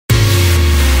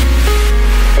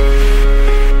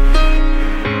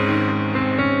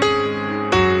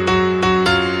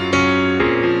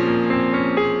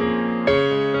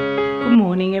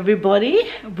everybody,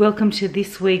 welcome to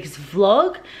this week's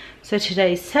vlog. So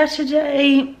today's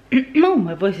Saturday. Oh,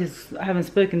 my voice is, I haven't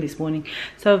spoken this morning.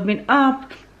 So I've been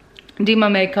up, did my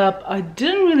makeup. I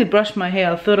didn't really brush my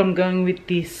hair. I thought I'm going with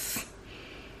this,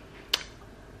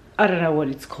 I don't know what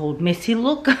it's called, messy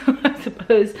look, I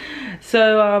suppose.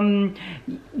 So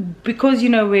because you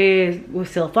know we're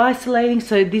self-isolating,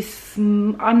 so this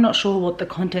I'm not sure what the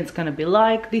content's going to be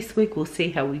like this week. We'll see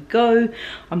how we go.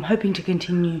 I'm hoping to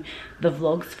continue the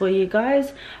vlogs for you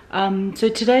guys. So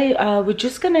today we're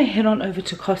just going to head on over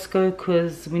to Costco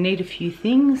because we need a few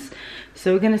things.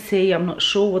 So we're going to see, I'm not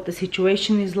sure what the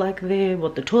situation is like there,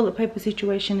 what the toilet paper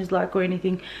situation is like or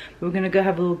anything. But we're going to go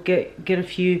have a look, get a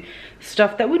few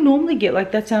stuff that we normally get.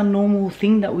 Like that's our normal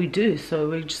thing that we do. So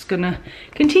we're just going to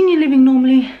continue living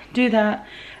normally, do that.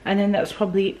 And then that's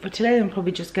probably it for today. I'm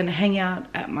probably just going to hang out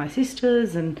at my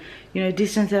sister's and, you know,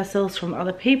 distance ourselves from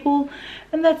other people.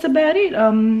 And that's about it.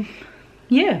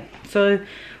 Yeah, so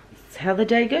that's how the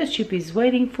day goes. Chippy's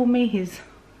waiting for me. He's,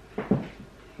 I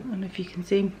don't know if you can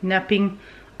see him, napping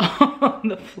on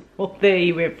the floor there.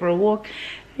 He went for a walk.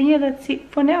 And yeah, that's it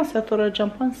for now. So I thought I'd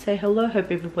jump on, say hello. Hope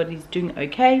everybody's doing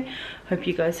okay. Hope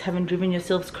you guys haven't driven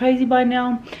yourselves crazy by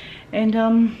now. And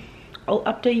I'll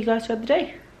update you guys throughout the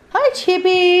day. Hi,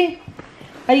 Chippy.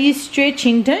 Are you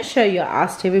stretching? Don't show your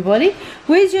ass to everybody.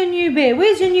 Where's your new bear?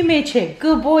 Where's your new bear check?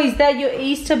 Good boy. Is that your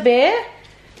Easter bear?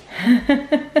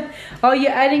 Oh,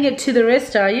 you're adding it to the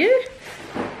rest, are you?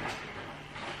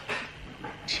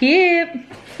 Chip,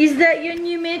 is that your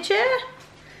new miniature?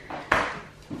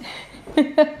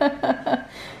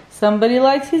 Somebody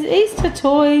likes his Easter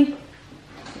toy.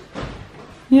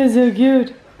 You're so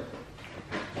cute.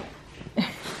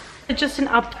 Just an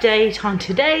update on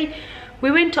today.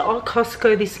 We went to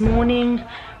Costco this morning.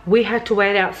 We had to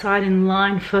wait outside in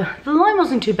line for, the line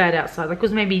wasn't too bad outside, like it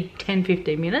was maybe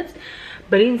 10-15 minutes.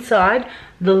 But inside,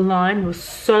 the line was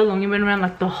so long. It went around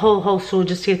like the whole store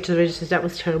just to get to the registers. That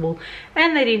was terrible.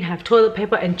 And they didn't have toilet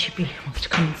paper. And Chippy wants to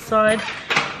come inside.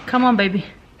 Come on, baby.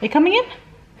 Are you coming in?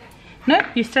 No,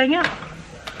 you're staying out.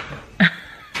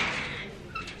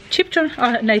 Chip,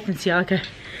 oh, Nathan's here. Okay.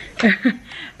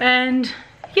 And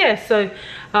yeah, so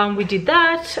we did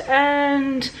that.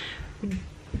 And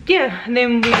yeah, and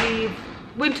then we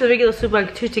went to the regular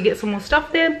supermarket too to get some more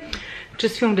stuff there.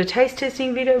 Just filmed a taste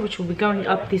testing video which will be going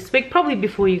up this week, probably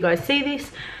before you guys see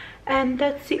this. And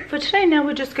that's it for today. Now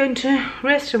we're just going to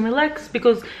rest and relax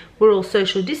because we're all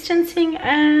social distancing,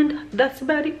 and that's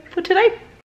about it for today.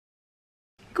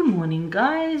 Good morning,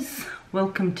 guys.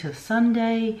 Welcome to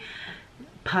Sunday,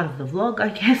 part of the vlog, I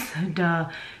guess. And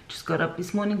just got up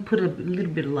this morning, put a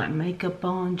little bit of light makeup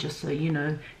on, just so you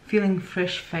know, feeling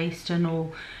fresh faced and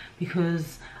all,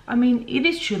 because I mean, it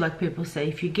is true, like people say,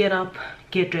 if you get up,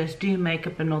 get dressed, do your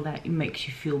makeup and all that, it makes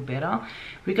you feel better,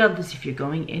 regardless if you're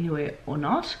going anywhere or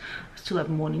not. I still have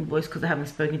morning voice because I haven't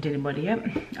spoken to anybody yet.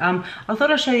 I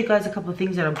thought I'd show you guys a couple of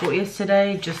things that I bought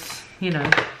yesterday, just, you know,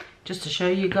 just to show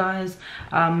you guys,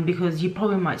 because you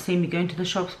probably might see me going to the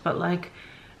shops, but like,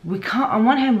 we can't, on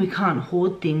one hand we can't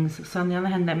hoard things, so on the other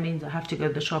hand that means I have to go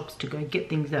to the shops to go get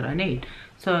things that I need.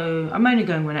 So I'm only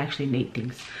going when I actually need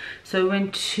things. So I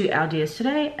went to Aldi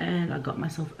yesterday and I got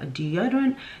myself a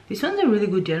deodorant. This one's a really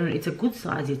good deodorant. It's a good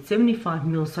size. It's 75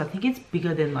 ml, so I think it's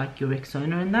bigger than like your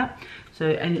Rexona and that. So,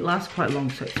 and it lasts quite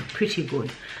long, so it's pretty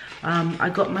good. I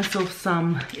got myself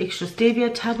some extra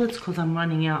stevia tablets because I'm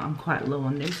running out. I'm quite low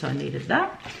on them, so I needed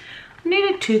that. I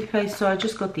needed toothpaste, so I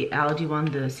just got the Aldi one,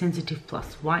 the Sensitive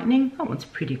Plus Whitening. That one's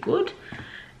pretty good.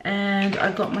 And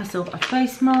I got myself a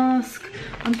face mask.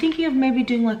 I'm thinking of maybe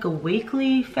doing like a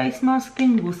weekly face mask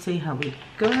thing. We'll see how we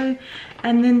go.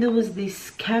 And then there was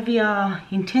this Caviar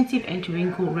Intensive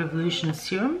Anti-Wrinkle Revolution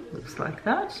Serum. Looks like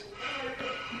that.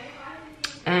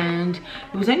 And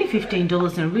it was only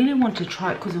 $15 and I really wanted to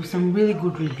try it because there were some really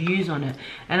good reviews on it.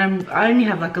 And I only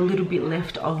have like a little bit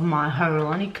left of my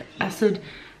hyaluronic acid.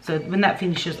 So when that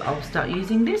finishes, I'll start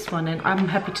using this one. And I'm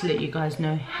happy to let you guys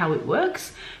know how it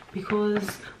works,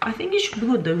 because I think it should be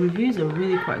good. The reviews are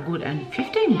really quite good, and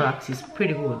 15 bucks is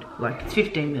pretty good. Like, it's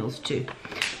 15 mils too.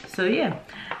 So yeah,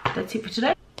 that's it for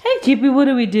today. Hey Chippy, what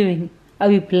are we doing? Are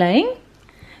we playing?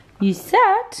 You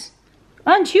sat?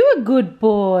 Aren't you a good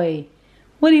boy?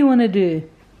 What do you want to do?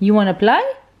 You want to play?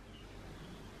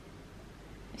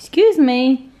 Excuse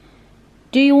me.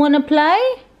 Do you want to play?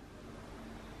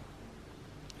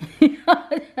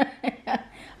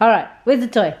 Alright, where's the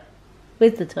toy?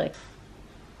 Where's the toy?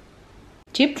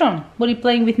 Chiptron, what are you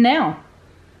playing with now?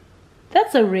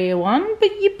 That's a rare one, but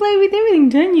you play with everything,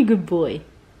 don't you, good boy?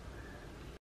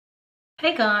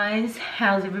 Hey guys,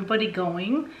 how's everybody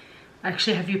going? I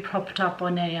actually have you propped up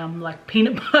on a like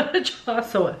peanut butter jar,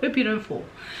 so I hope you don't fall.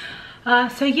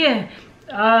 So yeah,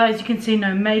 as you can see,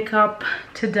 no makeup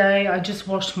today. I just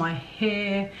washed my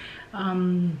hair.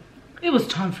 It was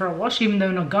time for a wash, even though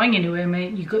we're not going anywhere,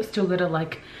 mate. Still gotta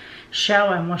like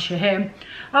shower and wash your hair.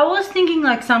 I was thinking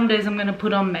like some days I'm gonna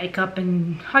put on makeup,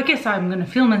 and I guess I'm gonna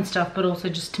film and stuff, but also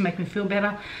just to make me feel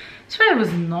better. Today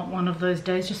was not one of those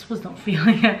days, just was not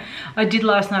feeling it. I did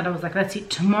last night, I was like, that's it,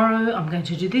 tomorrow I'm going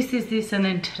to do this, and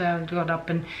then today I got up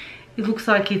and it looks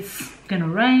like it's gonna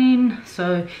rain,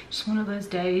 so just one of those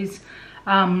days.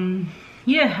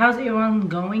 Yeah, how's everyone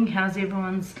going? How's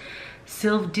everyone's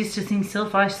self-distancing,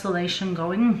 self-isolation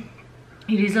going?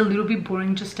 It is a little bit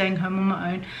boring just staying home on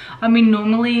my own. I mean,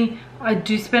 normally I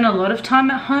do spend a lot of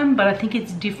time at home, but I think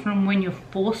it's different when you're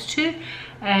forced to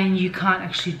and you can't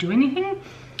actually do anything.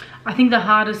 I think the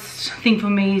hardest thing for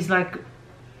me is like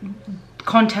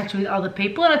contact with other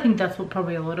people, and I think that's what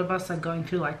probably a lot of us are going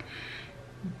through, like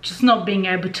just not being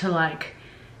able to like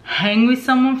hang with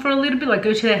someone for a little bit, like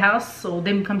go to their house or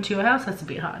them come to your house. That's a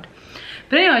bit hard.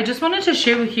 But anyway, I just wanted to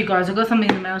share with you guys, I got something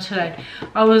in the mail today.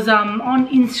 I was on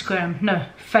Instagram, no,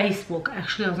 Facebook.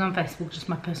 Actually, I was on Facebook, just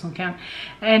my personal account.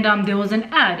 And there was an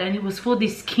ad, and it was for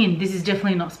this kin. This is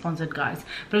definitely not sponsored, guys,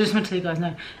 but I just want to let you guys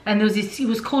know. And there was this, it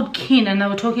was called Kin, and they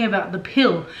were talking about the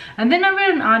pill. And then I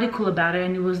read an article about it,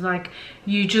 and it was like,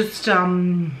 you just,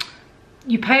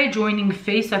 you pay a joining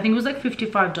fee. So I think it was like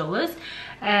 $55.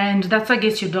 And that's, I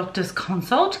guess, your doctor's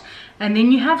consult, and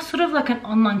then you have sort of like an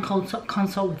online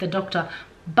consult with the doctor,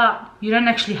 but you don't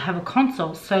actually have a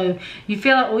consult. So you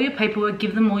fill out all your paperwork,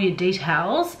 give them all your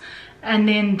details, and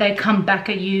then they come back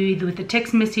at you either with a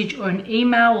text message or an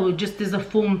email, or just there's a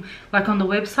form like on the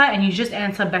website, and you just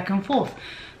answer back and forth.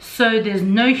 So there's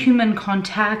no human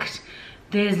contact,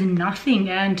 there's nothing.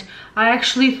 And I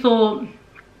actually thought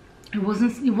it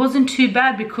wasn't too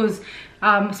bad, because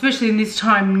especially in this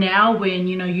time now when,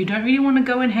 you know, you don't really want to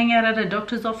go and hang out at a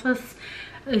doctor's office.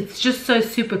 It's just so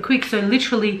super quick. So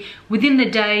literally within the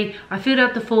day I filled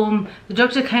out the form, the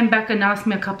doctor came back and asked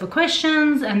me a couple of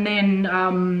questions, and then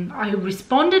I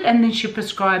responded, and then she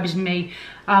prescribed me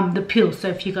the pill. So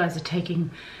if you guys are taking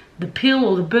the pill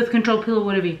or the birth control pill or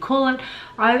whatever you call it,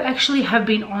 I actually have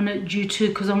been on it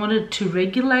because I wanted to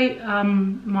regulate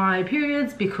my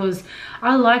periods, because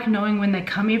I like knowing when they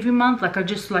come every month. Like I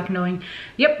just like knowing,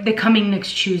 yep, they're coming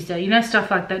next Tuesday, you know,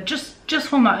 stuff like that, just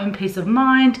for my own peace of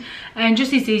mind, and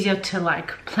just it's easier to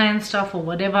like plan stuff or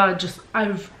whatever. Just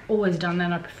I've always done that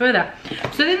and I prefer that.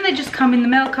 So then they just come in the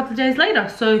mail a couple of days later.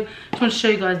 So just want to show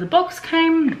you guys, the box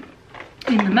came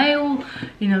in the mail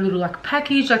in a little like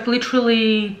package, like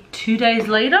literally 2 days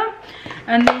later.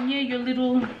 And then yeah, your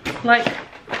little like,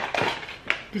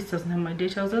 this doesn't have my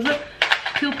details, does it?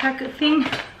 Pill packet thing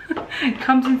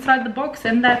comes inside the box,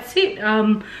 and that's it,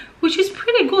 which is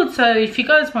pretty good. So if you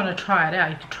guys want to try it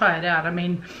out, you can try it out. I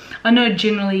mean, I know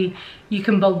generally you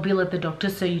can bulk bill at the doctor,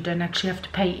 so you don't actually have to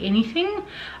pay anything,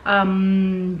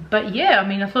 but yeah, I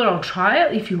mean, I thought I'll try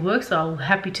it. If it works, I'm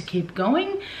happy to keep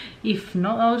going. If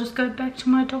not, I'll just go back to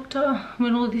my doctor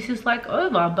when all this is like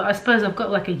over. But I suppose I've got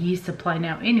like a year's supply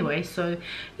now anyway, so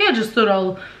yeah, I just thought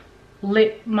I'll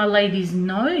let my ladies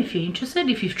know if you're interested,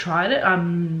 if you've tried it.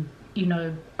 You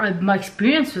know, my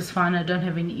experience was fine. I don't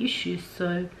have any issues,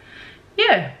 so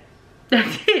yeah,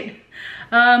 that's it.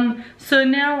 So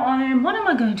now what am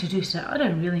I going to do today? I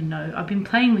don't really know. I've been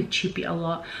playing with Chippy a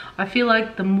lot. I feel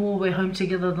like the more we're home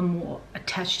together, the more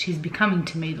attached he's becoming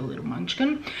to me, the little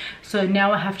munchkin. So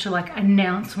now I have to like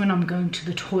announce when I'm going to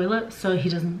the toilet, so he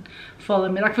doesn't follow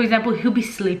me. Like for example, he'll be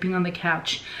sleeping on the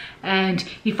couch, and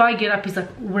if I get up, he's like,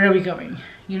 where are we going?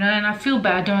 You know, and I feel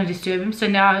bad, don't want to disturb him. So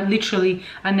now I literally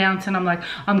announce, and I'm like,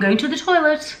 I'm going to the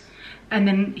toilet. And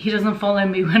then he doesn't follow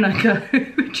me when I go,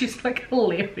 which is like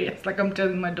hilarious. Like I'm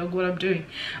telling my dog what I'm doing.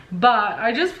 But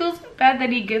I just feel so bad that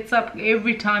he gets up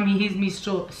every time he hears me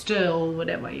stir or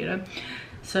whatever, you know.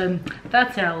 So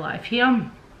that's our life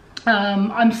here.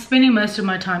 I'm spending most of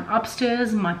my time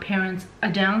upstairs. My parents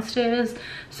are downstairs,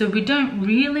 so we don't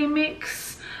really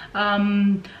mix.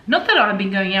 Not that I've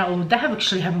been going out, or they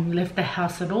haven't left the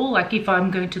house at all. Like if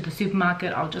I'm going to the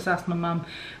supermarket, I'll just ask my mum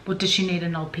what does she need,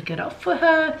 and I'll pick it up for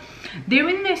her. They're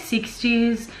in their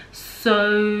 60s,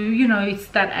 so you know, it's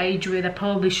that age where they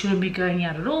probably shouldn't be going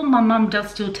out at all. My mum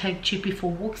does still take Chippy for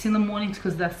walks in the mornings,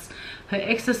 because that's her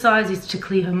exercise, is to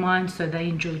clear her mind, so they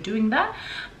enjoy doing that.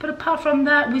 But apart from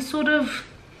that, we sort of,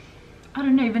 I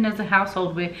don't know, even as a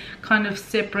household, we're kind of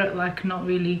separate, like not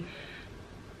really,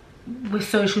 we're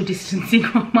social distancing,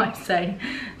 I might say.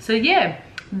 So yeah,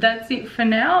 that's it for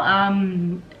now.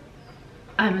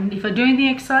 If I do anything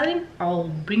exciting, I'll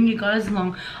bring you guys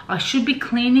along. I should be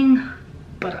cleaning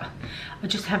but I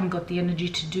just haven't got the energy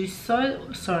to do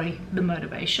so. Sorry, the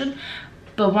motivation.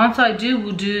 But once I do,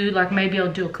 we'll do like, maybe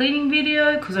I'll do a cleaning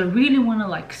video, because I really want to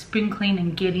like spring clean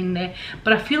and get in there.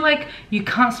 But I feel like you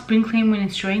can't spring clean when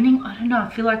it's raining. I don't know, I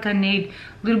feel like I need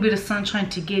a little bit of sunshine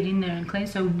to get in there and clean.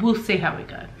 So we'll see how we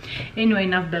go. Anyway,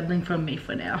 enough babbling from me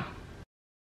for now.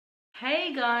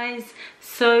 Hey guys,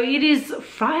 so it is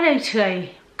Friday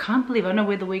today. Can't believe, I don't know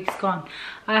where the week's gone.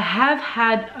 I have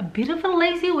had a bit of a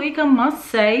lazy week, I must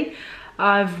say.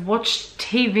 I've watched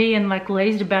TV and like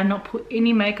lazed about, not put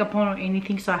any makeup on or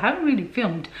anything, so I haven't really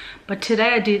filmed. But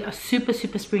today I did a super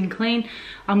spring clean.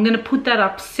 I'm gonna put that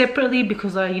up separately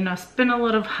because I spent a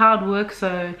lot of hard work.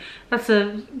 So that's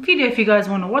a video if you guys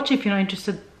want to watch. If you're not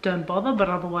interested, don't bother. But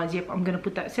otherwise, yep, I'm gonna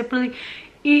put that separately.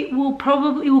 It will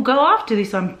go after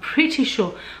this, I'm pretty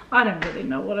sure. I don't really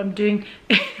know what I'm doing.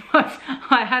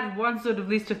 I had one sort of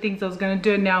list of things I was going to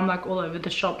do, and now I'm like all over the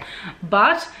shop.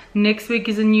 But next week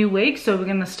is a new week, so we're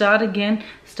going to start again,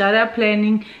 start our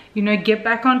planning, get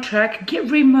back on track, get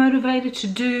remotivated to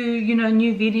do,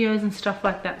 new videos and stuff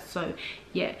like that. So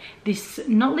yeah, this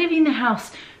not leaving the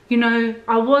house,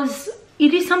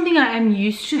 it is something I am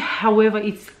used to. However,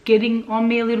 it's getting on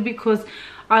me a little bit, because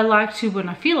I like to, when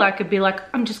I feel like it, be like,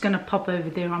 I'm just gonna pop over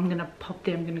there, I'm gonna pop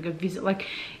there, I'm gonna go visit. Like,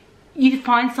 you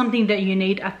find something that you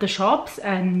need at the shops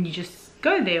and you just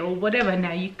go there or whatever.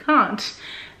 Now you can't.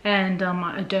 And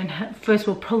I don't have, first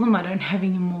world problem, I don't have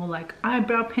any more like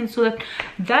eyebrow pencil left.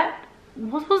 That,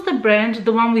 what was the brand?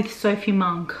 The one with Sophie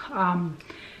Monk. I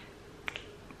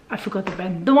forgot the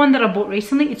brand. The one that I bought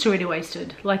recently, it's already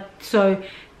wasted. Like, so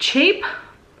cheap.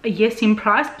 Yes, in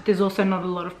price, but there's also not a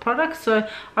lot of products, so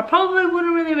I probably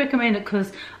wouldn't really recommend it,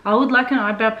 because I would like an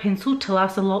eyebrow pencil to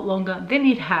last a lot longer than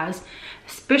it has,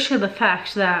 especially the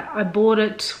fact that I bought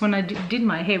it when I did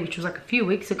my hair, which was like a few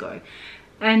weeks ago,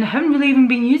 and I haven't really even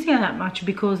been using it that much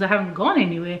because I haven't gone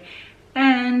anywhere,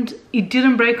 and it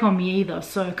didn't break on me either,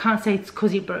 so I can't say it's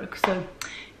because it broke. So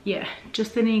yeah,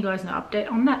 just letting you guys know,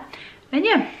 update on that. And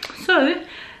yeah, so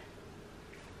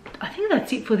I think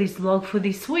that's it for this vlog for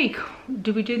this week.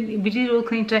 We did all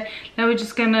clean today. Now we're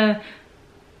just gonna,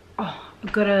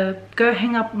 I've gotta go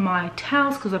hang up my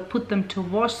towels because I put them to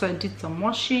wash, so I did some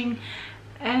washing.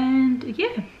 And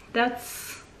yeah,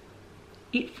 that's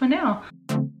it for now.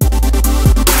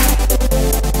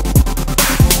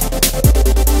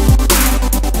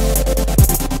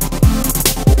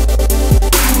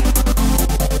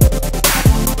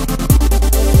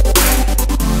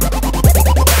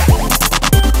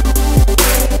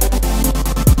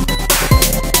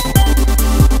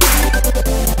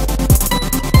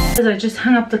 I just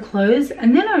hung up the clothes,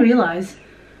 and then I realized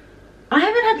I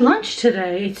haven't had lunch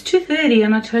today. It's 2:30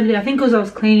 and I think because I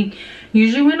was cleaning.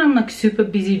 Usually when I'm like super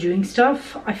busy doing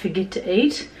stuff, I forget to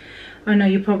eat. I know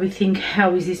you probably think,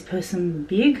 how is this person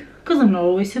big? Because I'm not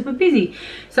always super busy.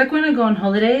 It's like when I go on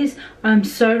holidays, I'm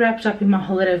so wrapped up in my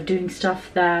holiday of doing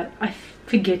stuff that I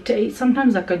forget to eat.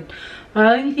 Sometimes like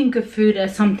I only think of food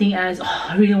as something as, oh,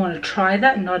 I really want to try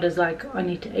that, not as like I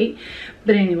need to eat.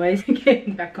 But anyways,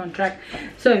 getting back on track.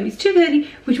 So it's 2:30,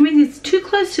 which means it's too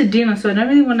close to dinner, so I don't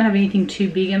really want to have anything too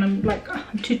big, and I'm like, oh,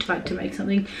 I'm too tired to make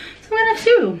something. So I'm gonna have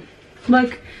cereal.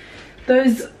 Like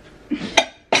those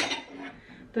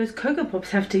Cocoa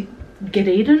Pops have to get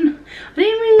eaten. I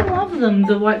didn't really love them,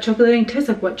 the white chocolate. They didn't taste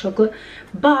like white chocolate,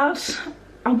 but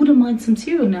I wouldn't mind some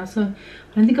cereal now. So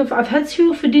I don't think I've had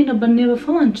cereal for dinner but never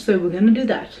for lunch, so we're gonna do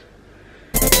that.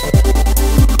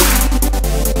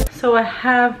 So I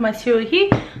have my cereal here.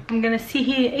 I'm gonna sit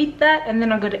here, eat that, and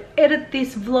then I'm gonna edit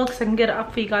this vlog so I can get it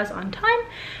up for you guys on time.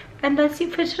 And that's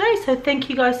it for today. So thank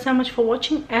you guys so much for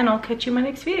watching, and I'll catch you in my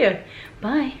next video.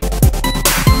 Bye.